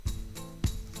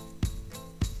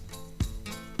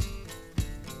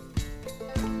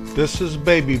This is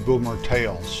Baby Boomer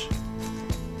Tales.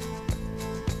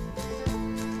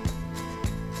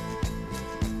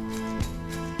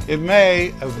 In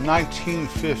May of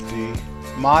 1950,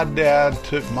 my dad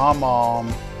took my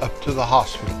mom up to the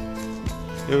hospital.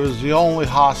 It was the only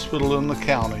hospital in the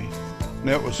county, and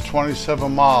it was 27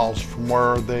 miles from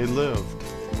where they lived.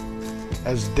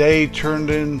 As day turned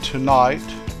into night,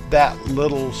 that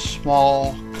little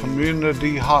small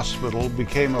community hospital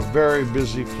became a very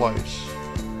busy place.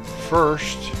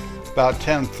 First, about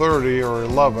 10:30 or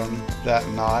 11 that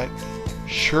night,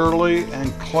 Shirley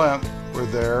and Clint were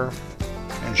there,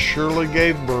 and Shirley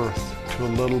gave birth to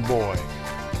a little boy.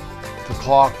 The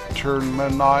clock turned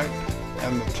midnight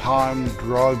and the time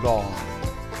dragged on.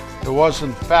 It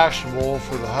wasn't fashionable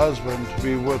for the husband to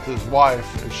be with his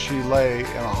wife as she lay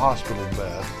in a hospital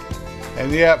bed.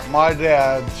 And yet my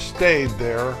dad stayed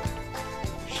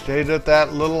at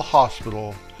that little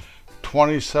hospital,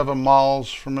 27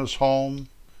 miles from his home.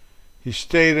 He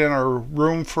stayed in her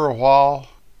room for a while,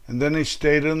 and then he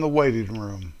stayed in the waiting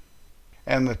room.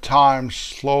 And the time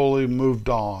slowly moved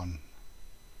on.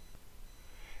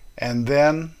 And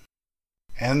then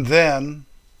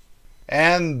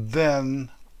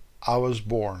I was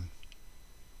born.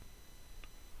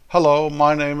 Hello,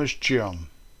 my name is Jim.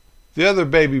 The other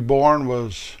baby born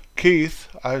was Keith.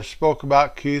 I spoke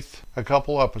about Keith a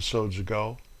couple episodes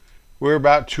ago. We're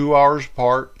about 2 hours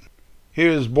apart. He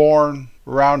was born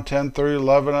around 10:30,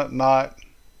 11 at night.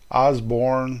 I was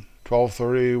born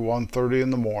 12:30, 1:30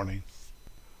 in the morning.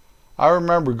 I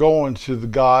remember going to the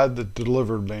guy that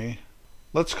delivered me.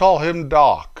 Let's call him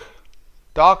Doc.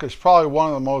 Doc is probably one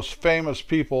of the most famous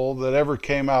people that ever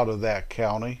came out of that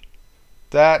county.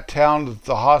 That town that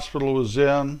the hospital was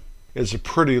in is a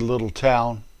pretty little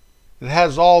town. It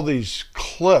has all these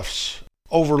cliffs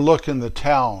overlooking the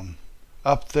town.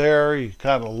 Up there, you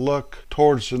kind of look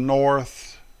towards the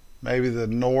north, maybe the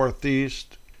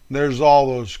northeast. There's all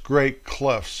those great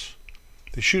cliffs.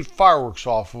 They shoot fireworks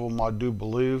off of them, I do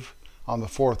believe, on the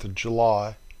 4th of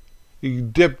July. You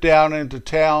dip down into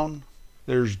town.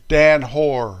 There's Dan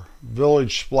Hoare,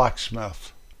 village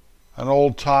blacksmith, an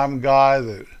old-time guy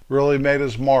that really made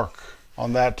his mark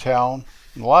on that town.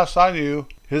 And the last I knew,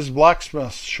 his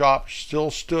blacksmith shop still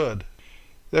stood.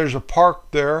 There's a park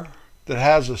there that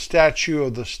has a statue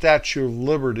of the Statue of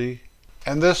Liberty.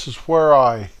 And this is where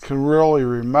I can really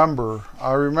remember.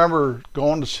 I remember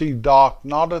going to see Doc,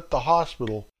 not at the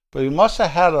hospital, but he must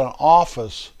have had an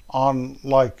office on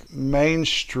like Main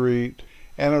Street,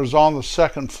 and it was on the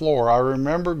second floor. I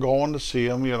remember going to see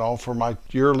him, for my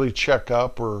yearly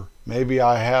checkup, or maybe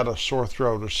I had a sore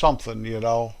throat or something,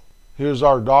 He was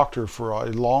our doctor for a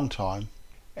long time.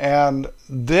 And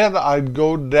then I'd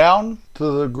go down to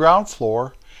the ground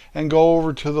floor and go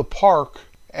over to the park,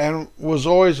 and was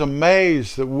always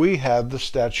amazed that we had the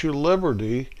Statue of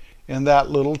Liberty in that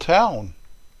little town.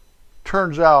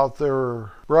 Turns out there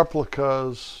were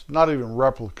replicas, not even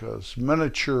replicas,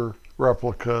 miniature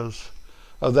replicas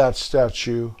of that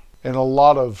statue in a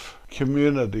lot of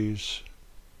communities.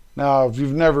 Now, if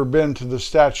you've never been to the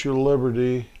Statue of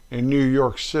Liberty in New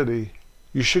York City,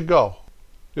 you should go.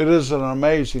 It is an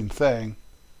amazing thing.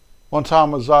 One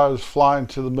time as I was flying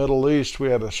to the Middle East, we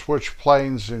had to switch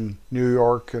planes in New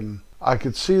York, and I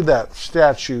could see that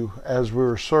statue as we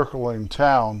were circling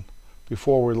town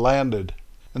before we landed.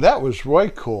 And that was way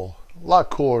cool. A lot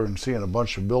cooler than seeing a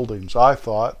bunch of buildings, I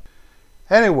thought.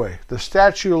 Anyway, the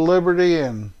Statue of Liberty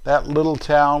in that little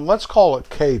town, let's call it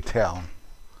K-Town.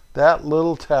 That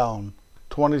little town,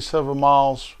 27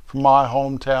 miles from my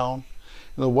hometown,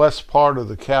 in the west part of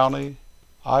the county.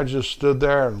 I just stood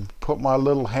there and put my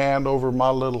little hand over my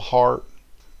little heart,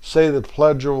 say the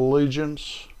Pledge of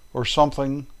Allegiance or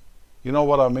something. You know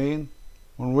what I mean?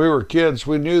 When we were kids,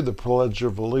 we knew the Pledge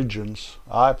of Allegiance.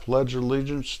 I pledge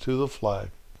allegiance to the flag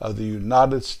of the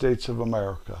United States of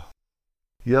America.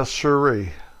 Yes,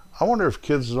 sirree. I wonder if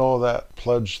kids know that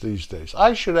pledge these days.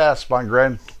 I should ask my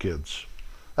grandkids.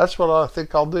 That's what I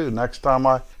think I'll do next time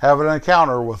I have an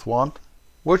encounter with one,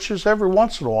 which is every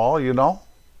once in a while,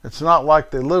 It's not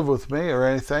like they live with me or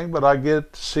anything, but I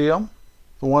get to see them.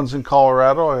 The ones in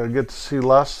Colorado, I get to see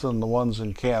less than the ones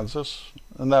in Kansas,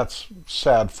 and that's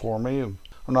sad for me.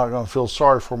 I'm not going to feel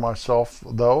sorry for myself,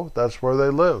 though. That's where they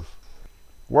live.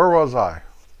 Where was I?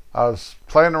 I was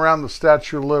playing around the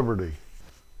Statue of Liberty.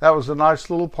 That was a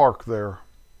nice little park there.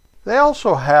 They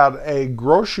also had a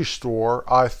grocery store,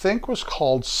 I think was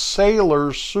called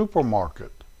Sailor's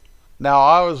Supermarket. Now,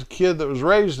 I was a kid that was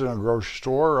raised in a grocery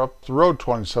store up the road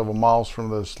 27 miles from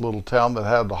this little town that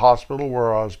had the hospital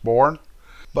where I was born.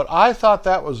 But I thought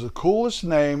that was the coolest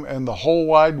name in the whole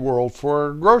wide world for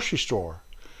a grocery store.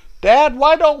 Dad,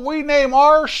 why don't we name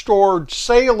our store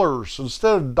Sailors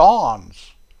instead of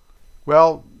Dawn's?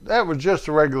 Well, that was just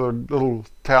a regular little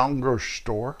town grocery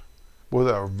store with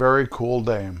a very cool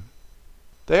name.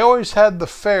 They always had the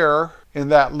fair in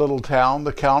that little town,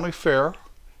 the county fair.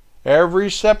 Every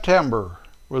September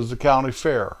was the county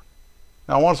fair.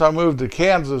 Now, once I moved to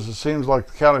Kansas, it seems like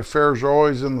the county fairs are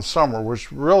always in the summer,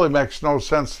 which really makes no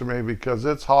sense to me because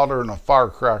it's hotter than a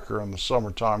firecracker in the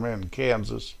summertime in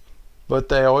Kansas. But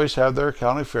they always have their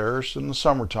county fairs in the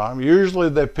summertime. Usually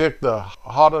they pick the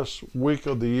hottest week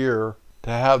of the year to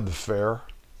have the fair.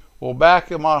 Well, back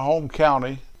in my home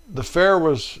county, the fair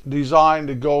was designed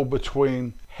to go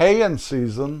between haying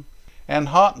season and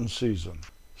hunting season.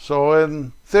 So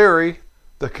in theory,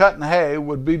 the cutting hay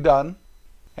would be done,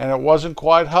 and it wasn't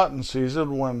quite hunting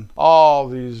season when all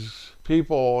these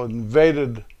people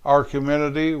invaded our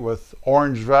community with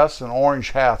orange vests and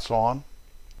orange hats on.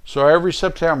 So every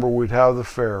September we'd have the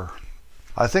fair.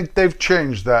 I think they've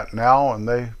changed that now, and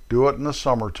they do it in the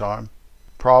summertime,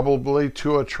 probably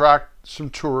to attract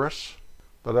some tourists.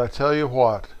 But I tell you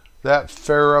what, that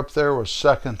fair up there was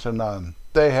second to none.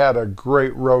 They had a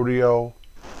great rodeo.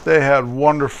 They had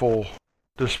wonderful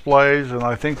displays, and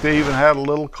I think they even had a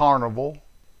little carnival.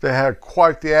 They had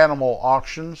quite the animal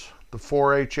auctions, the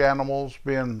 4-H animals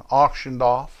being auctioned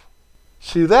off.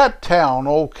 See, that town,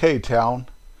 Old K-Town,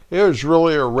 it was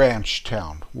really a ranch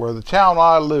town, where the town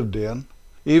I lived in,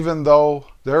 even though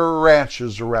there were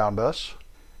ranches around us,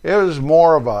 it was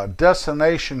more of a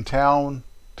destination town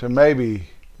to maybe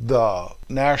the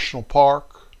national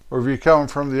park, or if you're coming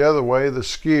from the other way, the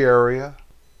ski area.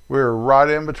 We were right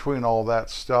in between all that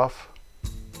stuff.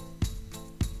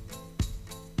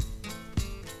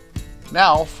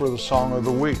 Now for the Song of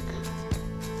the Week.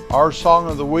 Our Song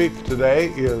of the Week today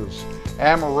is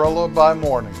Amarillo by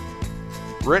Morning,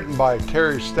 written by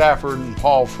Terry Stafford and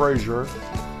Paul Frazier.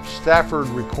 Stafford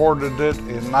recorded it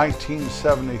in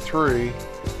 1973,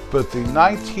 but the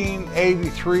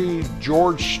 1983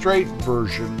 George Strait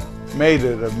version made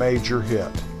it a major hit.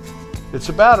 It's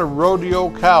about a rodeo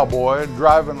cowboy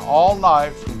driving all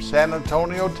night from San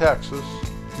Antonio, Texas,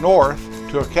 north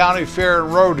to a county fair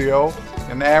and rodeo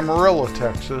in Amarillo,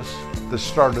 Texas, that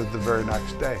started the very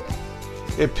next day.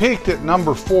 It peaked at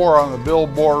number 4 on the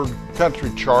Billboard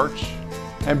country charts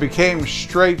and became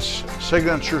Strait's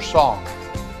signature song.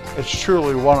 It's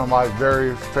truly one of my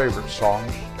very favorite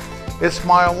songs. It's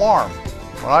my alarm.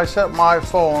 When I set my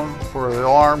phone for the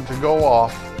alarm to go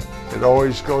off, it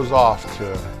always goes off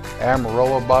to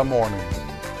Amarillo by Morning.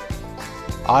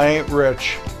 I ain't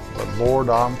rich, but Lord,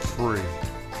 I'm free.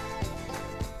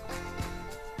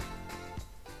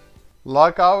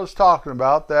 Like I was talking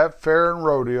about, that fair and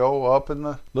rodeo up in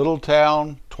the little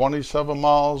town 27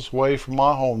 miles away from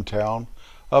my hometown,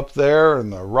 up there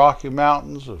in the Rocky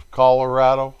Mountains of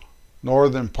Colorado,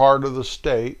 northern part of the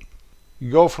state.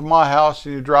 You go from my house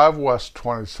and you drive west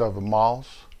 27 miles.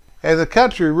 And the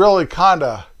country really kind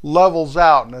of levels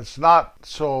out, and it's not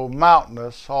so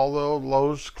mountainous, although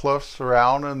those cliffs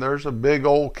around, and there's a big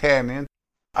old canyon.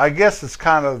 I guess it's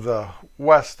kind of the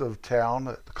west of town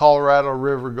that the Colorado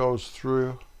River goes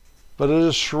through. But it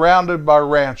is surrounded by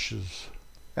ranches,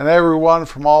 and everyone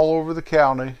from all over the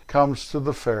county comes to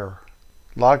the fair.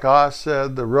 Like I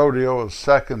said, the rodeo is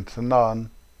second to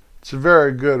none. It's a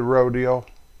very good rodeo.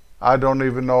 I don't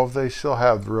even know if they still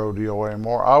have the rodeo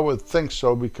anymore. I would think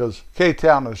so, because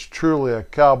K-Town is truly a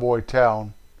cowboy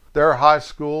town. Their high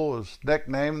school is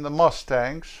nicknamed the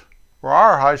Mustangs, where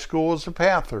our high school was the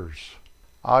Panthers.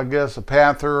 I guess a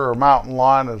panther or mountain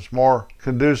lion is more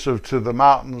conducive to the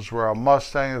mountains, where a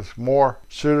Mustang is more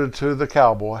suited to the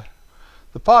cowboy.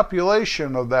 The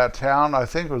population of that town, I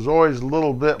think, was always a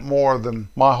little bit more than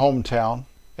my hometown,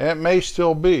 and it may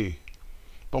still be.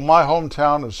 But my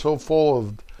hometown is so full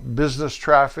of business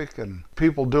traffic and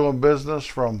people doing business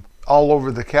from all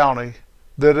over the county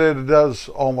that it does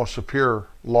almost appear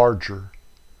larger.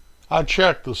 I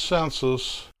checked the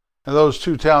census, and those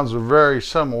two towns are very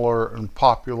similar in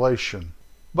population.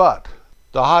 But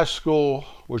the high school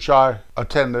which I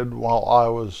attended while I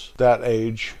was that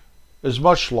age is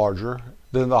much larger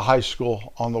than the high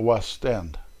school on the West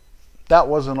End. That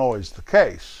wasn't always the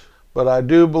case, but I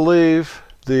do believe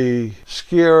the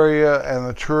ski area and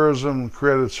the tourism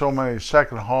created so many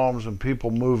second homes and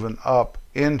people moving up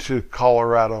into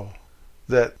Colorado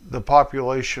that the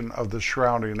population of the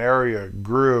surrounding area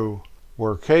grew,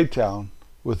 where K-Town,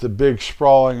 with the big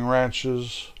sprawling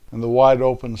ranches and the wide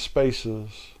open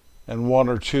spaces and one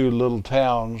or two little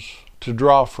towns to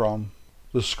draw from,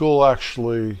 the school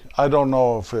actually, I don't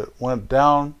know if it went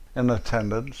down in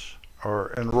attendance,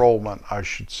 or enrollment I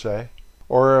should say,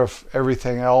 or if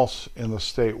everything else in the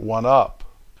state went up.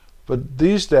 But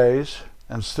these days,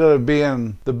 instead of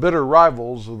being the bitter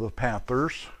rivals of the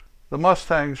Panthers, the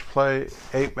Mustangs play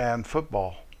 8-man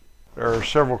football. There are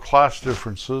several class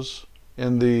differences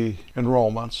in the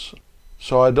enrollments,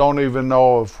 so I don't even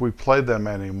know if we play them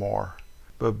anymore.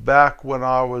 But back when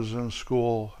I was in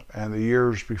school and the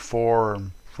years before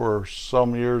and for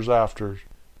some years after,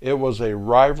 it was a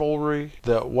rivalry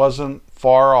that wasn't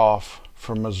far off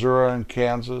from Missouri and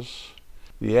Kansas,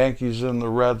 the Yankees and the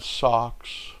Red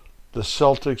Sox, the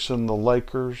Celtics and the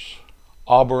Lakers,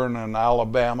 Auburn and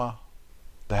Alabama,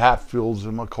 the Hatfields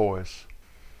and McCoys.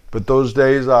 But those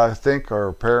days, I think, are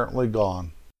apparently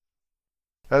gone.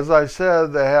 As I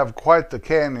said, they have quite the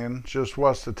canyon just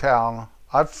west of town.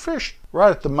 I've fished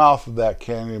right at the mouth of that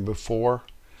canyon before.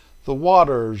 The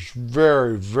water is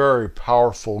very, very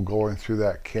powerful going through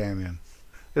that canyon.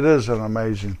 It is an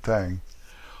amazing thing.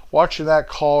 Watching that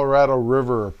Colorado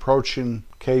River approaching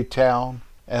K-Town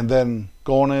and then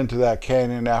going into that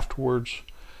canyon afterwards,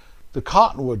 the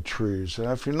cottonwood trees,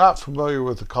 and if you're not familiar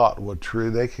with the cottonwood tree,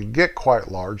 they can get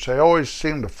quite large. They always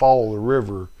seem to follow the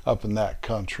river up in that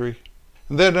country.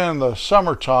 And then in the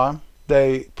summertime,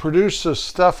 they produce this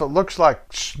stuff that looks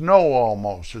like snow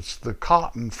almost. It's the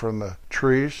cotton from the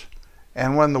trees.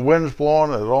 And when the wind's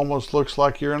blowing, it almost looks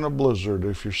like you're in a blizzard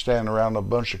if you're standing around a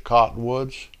bunch of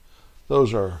cottonwoods.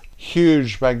 Those are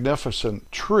huge, magnificent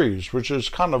trees, which is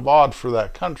kind of odd for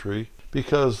that country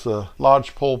because the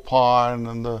lodgepole pine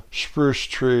and the spruce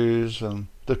trees and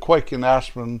the quaking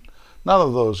aspen, none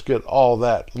of those get all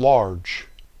that large.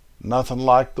 Nothing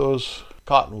like those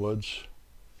cottonwoods.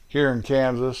 Here in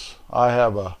Kansas, I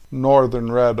have a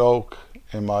northern red oak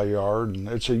in my yard, and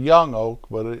it's a young oak,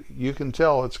 but you can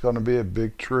tell it's going to be a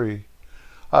big tree.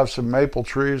 I have some maple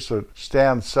trees that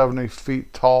stand 70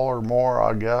 feet tall or more,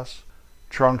 I guess.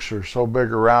 Trunks are so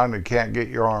big around you can't get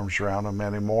your arms around them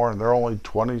anymore, and they're only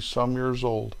 20-some years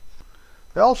old.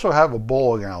 They also have a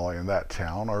bowling alley in that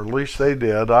town, or at least they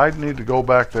did. I need to go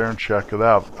back there and check it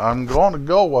out. I'm going to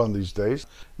go one of these days.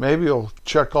 Maybe I'll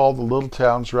check all the little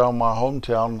towns around my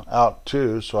hometown out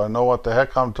too, so I know what the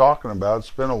heck I'm talking about.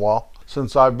 It's been a while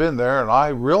since I've been there, and I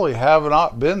really have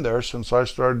not been there since I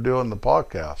started doing the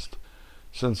podcast.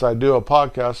 Since I do a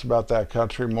podcast about that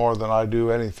country more than I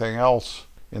do anything else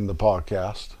in the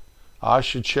podcast, I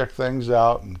should check things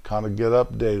out and kind of get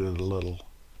updated a little.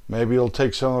 Maybe it'll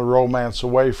take some of the romance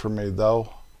away from me,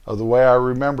 though, of the way I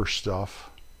remember stuff.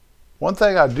 One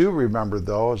thing I do remember,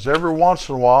 though, is every once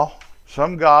in a while,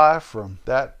 some guy from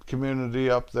that community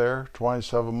up there,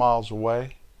 27 miles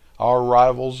away, our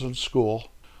rivals in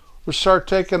school, would start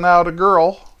taking out a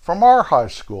girl from our high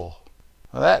school.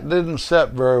 Now, that didn't set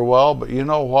very well, but you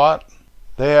know what?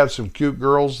 They had some cute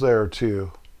girls there,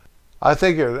 too. I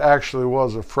think it actually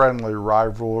was a friendly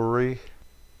rivalry.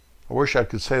 I wish I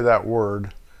could say that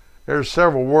word. There's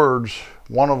several words.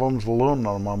 One of them's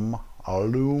aluminum,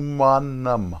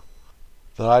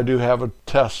 that I do have a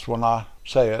test when I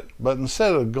say it. But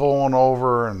instead of going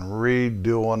over and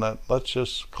redoing it, let's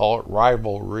just call it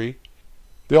rivalry.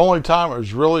 The only time it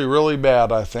was really, really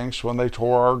bad, I think, is when they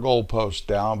tore our goalpost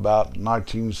down about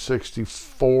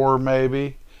 1964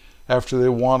 maybe, after they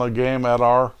won a game at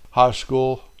our high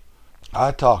school.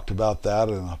 I talked about that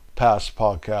in a past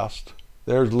podcast.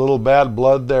 There's a little bad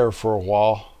blood there for a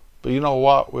while. But you know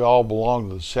what? We all belong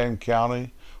to the same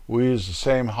county. We used the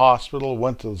same hospital,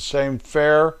 went to the same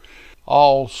fair,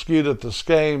 all skied at the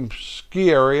same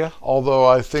ski area, although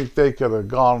I think they could have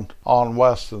gone on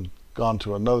west and gone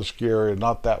to another ski area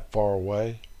not that far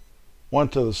away.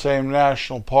 Went to the same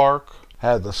national park,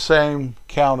 had the same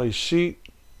county seat,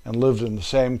 and lived in the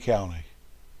same county.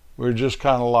 We were just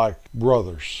kind of like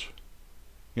brothers.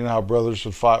 You know how brothers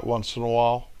would fight once in a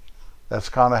while? That's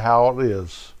kind of how it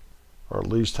is, or at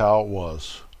least how it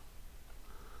was.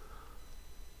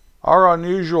 Our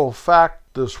unusual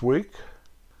fact this week: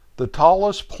 the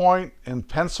tallest point in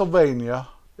Pennsylvania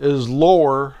is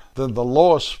lower than the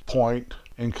lowest point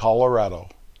in Colorado.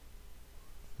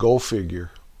 Go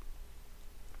figure.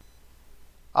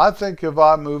 I think if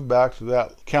I moved back to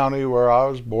that county where I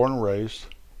was born and raised,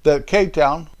 that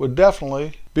K-Town would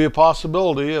definitely be a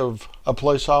possibility of a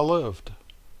place I lived.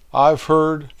 I've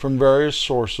heard from various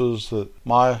sources that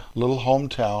my little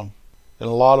hometown, in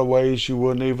a lot of ways you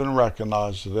wouldn't even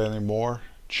recognize it anymore,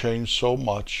 changed so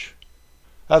much.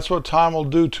 That's what time will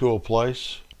do to a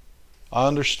place. I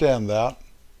understand that,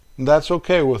 and that's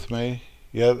okay with me,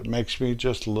 yet it makes me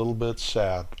just a little bit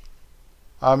sad.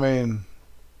 I mean,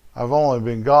 I've only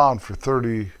been gone for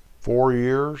 34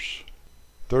 years,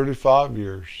 35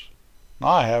 years, and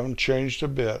I haven't changed a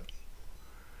bit.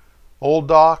 Old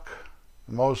Doc,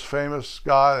 the most famous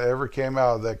guy that ever came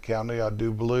out of that county, I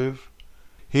do believe,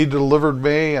 He delivered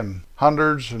me and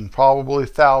hundreds and probably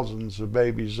thousands of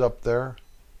babies up there.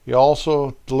 He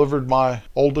also delivered my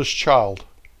oldest child.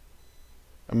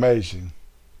 Amazing.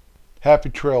 Happy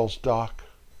trails, Doc.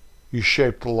 You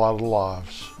shaped a lot of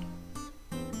lives.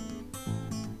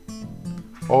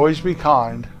 Always be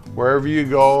kind wherever you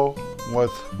go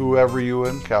with whoever you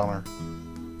encounter.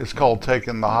 It's called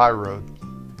taking the high road.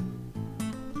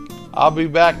 I'll be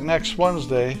back next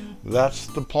Wednesday. That's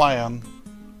the plan.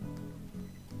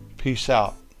 Peace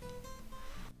out.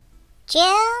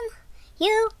 Jim,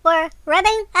 you were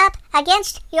rubbing up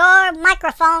against your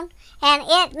microphone and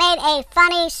it made a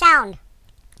funny sound.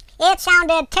 It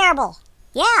sounded terrible.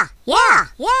 Yeah.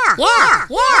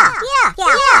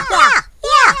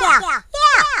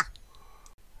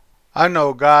 I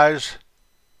know, guys.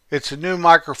 It's a new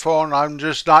microphone. I'm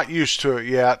just not used to it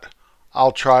yet.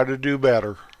 I'll try to do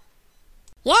better.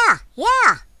 Yeah.